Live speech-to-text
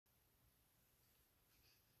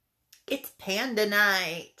It's Panda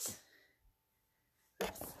night.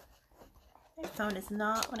 My phone is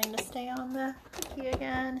not wanting to stay on the cookie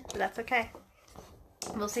again, but that's okay.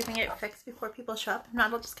 We'll see if we can get it fixed before people show up. If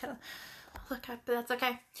not, I'll just kind of look up, but that's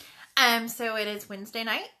okay. So it is Wednesday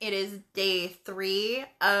night. It is day 3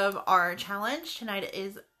 of our challenge. Tonight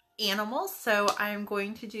is animals, so I'm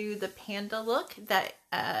going to do the panda look that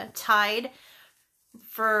tied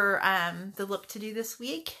for the look to do this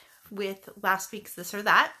week with last week's this or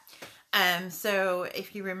that. So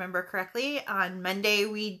if you remember correctly, on Monday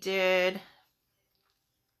we did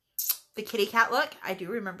the kitty cat look. I do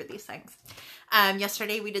remember these things.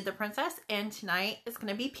 Yesterday we did the princess, and tonight is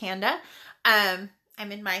going to be panda. I'm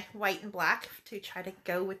in my white and black to try to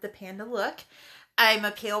go with the panda look. I'm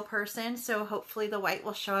a pale person, so hopefully the white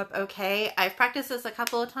will show up okay. I've practiced this a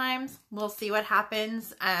couple of times. We'll see what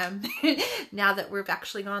happens now that we've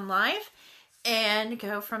actually gone live, and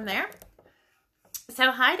go from there. So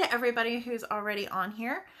hi to everybody who's already on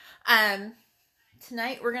here.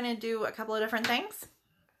 Tonight we're going to do a couple of different things.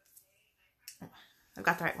 I've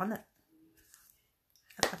got the right one.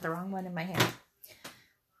 I've got the wrong one in my hand.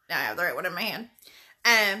 Now I have the right one in my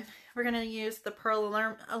hand. We're going to use the Pearl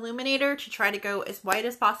Illuminator to try to go as white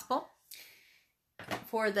as possible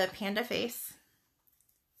for the panda face.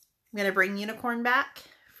 I'm going to bring Unicorn back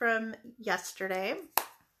from yesterday.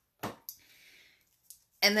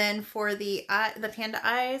 And then for the panda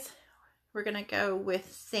eyes, we're going to go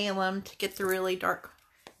with Salem to get the really dark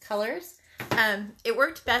colors. It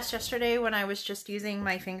worked best yesterday when I was just using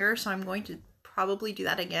my finger, so I'm going to probably do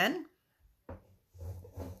that again.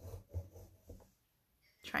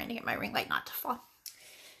 Trying to get my ring light not to fall.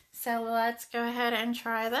 So let's go ahead and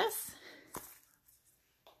try this.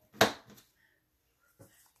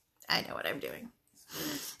 I know what I'm doing.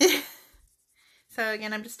 So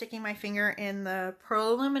again, I'm just sticking my finger in the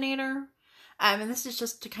Pearl Illuminator. And this is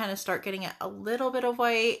just to kind of start getting it a little bit of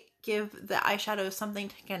white, give the eyeshadow something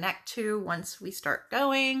to connect to once we start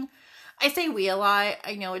going. I say we a lot.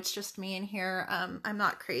 I know it's just me in here. I'm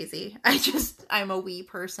not crazy. I'm a we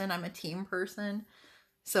person. I'm a team person.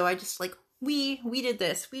 So I just like, we did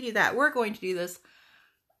this, we do that, we're going to do this.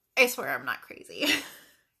 I swear I'm not crazy.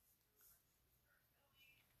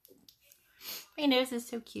 My nose is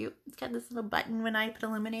so cute. It's got this little button when I put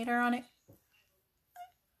Illuminator on it.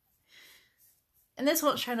 And this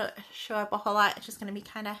won't try to show up a whole lot. It's just going to be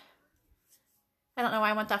kind of, I don't know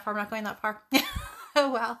why I went that far. I'm not going that far.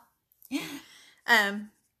 Oh, well.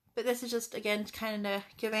 But this is just, again, kind of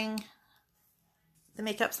giving the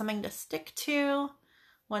makeup something to stick to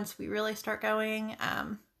once we really start going. I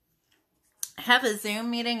have a Zoom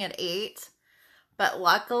meeting at 8, but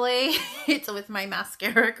luckily it's with my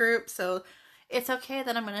mascara group, so it's okay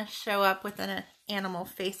that I'm going to show up with an animal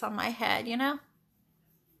face on my head, you know?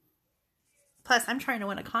 Plus, I'm trying to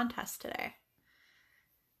win a contest today.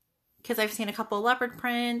 Because I've seen a couple of leopard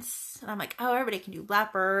prints, and I'm like, oh, everybody can do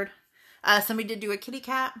leopard. Somebody did do a kitty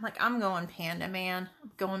cat. I'm like, I'm going panda, man.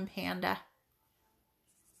 I'm going panda.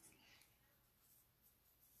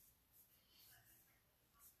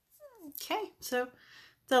 Okay, so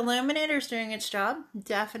the Illuminator is doing its job.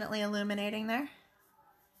 Definitely illuminating there.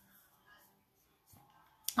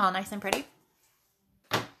 All nice and pretty.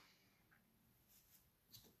 Okay.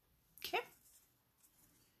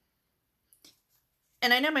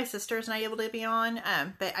 And I know my sister's not able to be on,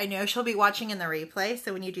 but I know she'll be watching in the replay,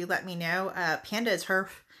 so when you do, let me know. Panda is her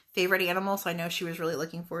favorite animal, so I know she was really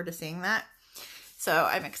looking forward to seeing that. So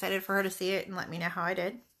I'm excited for her to see it and let me know how I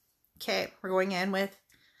did. Okay, we're going in with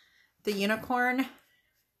the Unicorn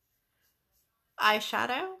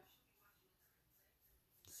eyeshadow.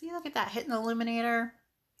 See, look at that, hitting the Illuminator.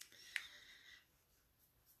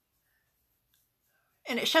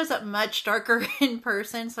 And it shows up much darker in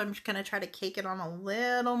person, so I'm just going to try to cake it on a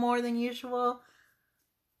little more than usual.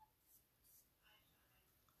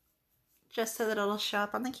 Just so that it'll show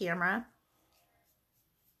up on the camera.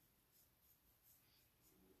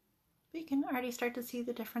 But you can already start to see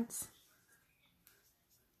the difference.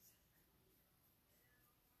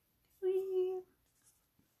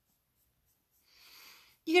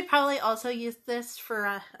 You could probably also use this for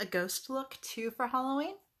a ghost look too for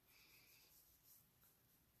Halloween.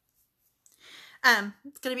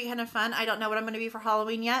 It's going to be kind of fun. I don't know what I'm going to be for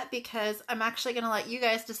Halloween yet because I'm actually going to let you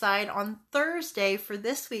guys decide on Thursday for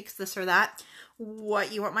this week's This or That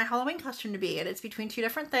what you want my Halloween costume to be. And it's between 2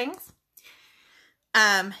 different things.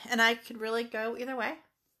 And I could really go either way,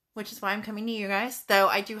 which is why I'm coming to you guys. Though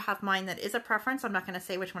I do have mine that is a preference. I'm not going to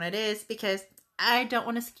say which one it is because I don't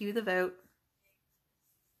want to skew the vote.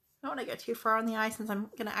 I don't want to go too far on the eye since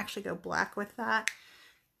I'm going to actually go black with that.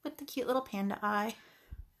 With the cute little panda eye.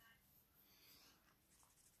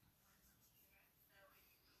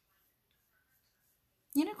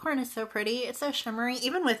 unicorn is so pretty. It's so shimmery.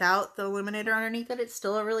 Even without the illuminator underneath it, it's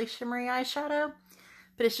still a really shimmery eyeshadow.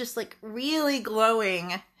 But it's just like really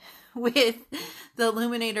glowing with the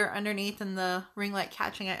illuminator underneath and the ring light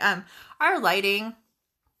catching it. Our lighting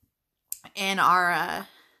in our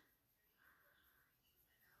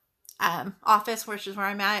office, which is where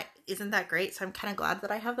I'm at, isn't that great. So I'm kind of glad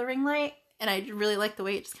that I have the ring light. And I really like the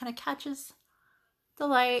way it just kind of catches the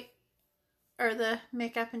light or the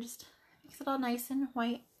makeup and just makes it all nice and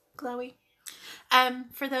white, glowy.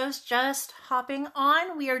 For those just hopping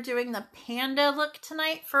on, we are doing the Panda look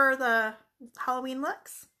tonight for the Halloween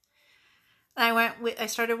looks. And I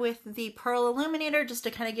started with the Pearl Illuminator just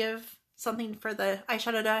to kind of give something for the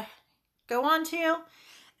eyeshadow to go on to.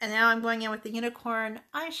 And now I'm going in with the unicorn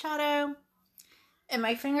eyeshadow. And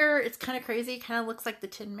my finger, it's kind of crazy. Kind of looks like the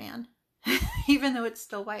Tin Man. Even though it's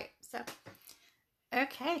still white. So,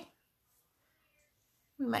 okay.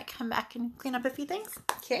 We might come back and clean up a few things.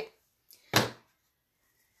 Okay.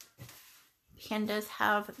 Pandas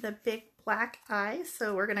have the big black eyes.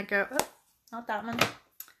 So we're going to go, oh, not that one.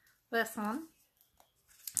 This one.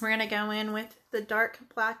 We're going to go in with the dark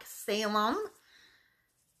black Salem.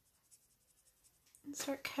 And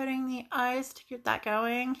start coating the eyes to get that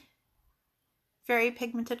going. Very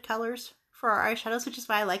pigmented colors for our eyeshadows, which is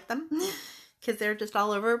why I like them, because they're just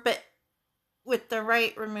all over. But with the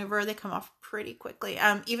right remover, they come off pretty quickly.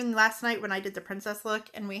 Even last night when I did the princess look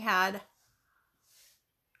and we had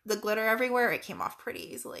the glitter everywhere, it came off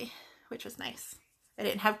pretty easily, which was nice. I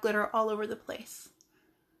didn't have glitter all over the place.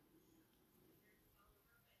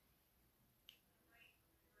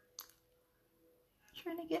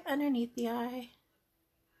 Trying to get underneath the eye.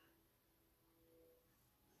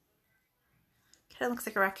 Kind of looks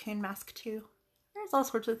like a raccoon mask too. There's all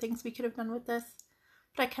sorts of things we could have done with this,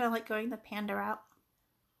 but I kind of like going the Panda route.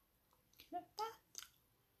 Like that.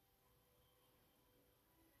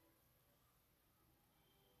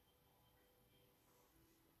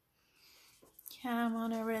 Come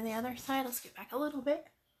on over to the other side. Let's get back a little bit.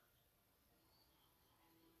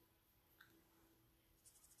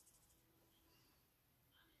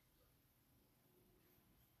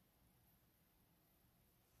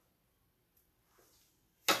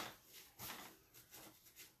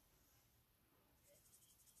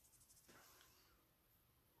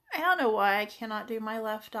 I don't know why I cannot do my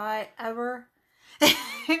left eye ever.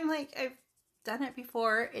 I'm like, I've done it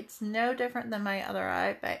before. It's no different than my other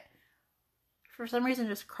eye, but for some reason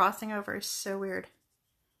just crossing over is so weird.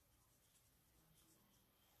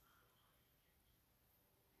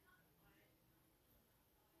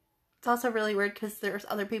 It's also really weird because there's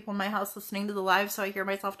other people in my house listening to the live, so I hear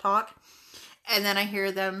myself talk. And then I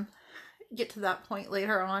hear them get to that point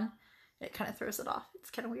later on. It kind of throws it off.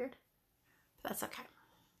 It's kind of weird. But that's okay.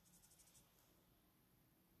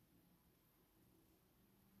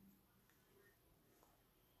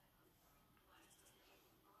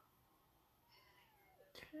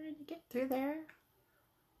 Trying to get through there.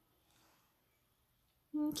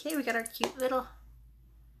 Okay, we got our cute little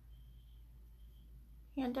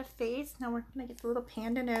panda face. Now we're going to get the little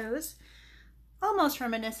panda nose. Almost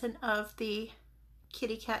reminiscent of the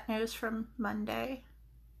kitty cat nose from Monday.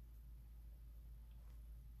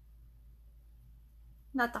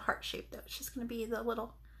 Not the heart shape though. It's just going to be the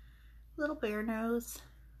little bear nose.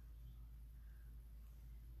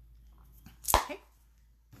 Okay.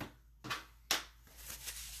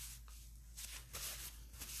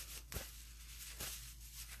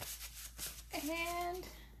 And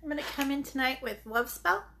I'm going to come in tonight with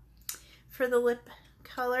Lovespell for the lip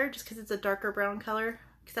color, just because it's a darker brown color,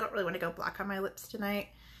 because I don't really want to go black on my lips tonight.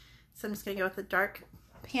 So I'm just going to go with the dark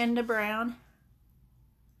panda brown.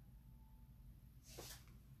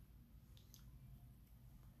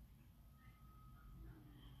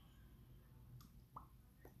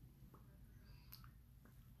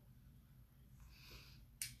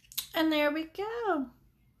 And there we go.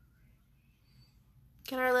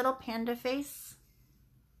 Get our little panda face.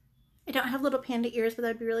 I don't have little panda ears, but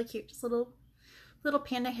that'd be really cute. Just a little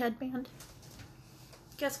panda headband.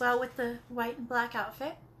 Goes well with the white and black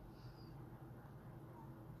outfit.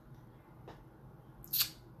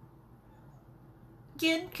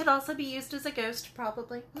 Again, could also be used as a ghost,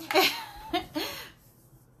 probably. Let's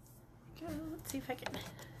see if I can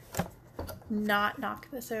not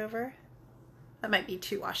knock this over. That might be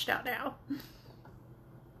too washed out now.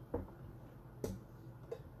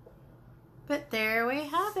 But there we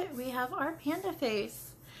have it. We have our panda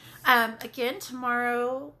face. Again,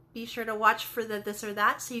 tomorrow, be sure to watch for the this or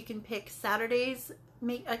that so you can pick Saturday's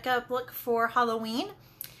makeup look for Halloween.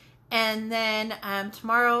 And then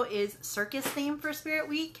tomorrow is circus theme for Spirit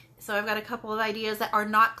Week. So I've got a couple of ideas that are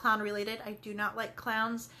not clown related. I do not like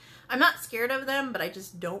clowns. I'm not scared of them, but I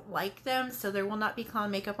just don't like them. So there will not be clown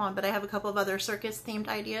makeup on, but I have a couple of other circus themed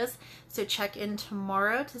ideas. So check in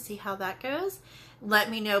tomorrow to see how that goes. Let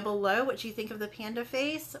me know below what you think of the panda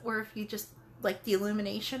face, or if you just like the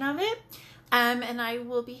illumination of it. And I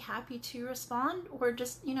will be happy to respond, or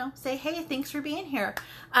just, you know, say, hey, thanks for being here.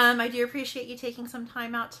 I do appreciate you taking some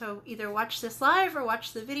time out to either watch this live or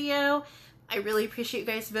watch the video. I really appreciate you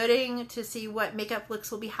guys voting to see what makeup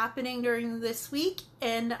looks will be happening during this week,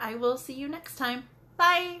 and I will see you next time.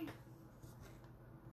 Bye!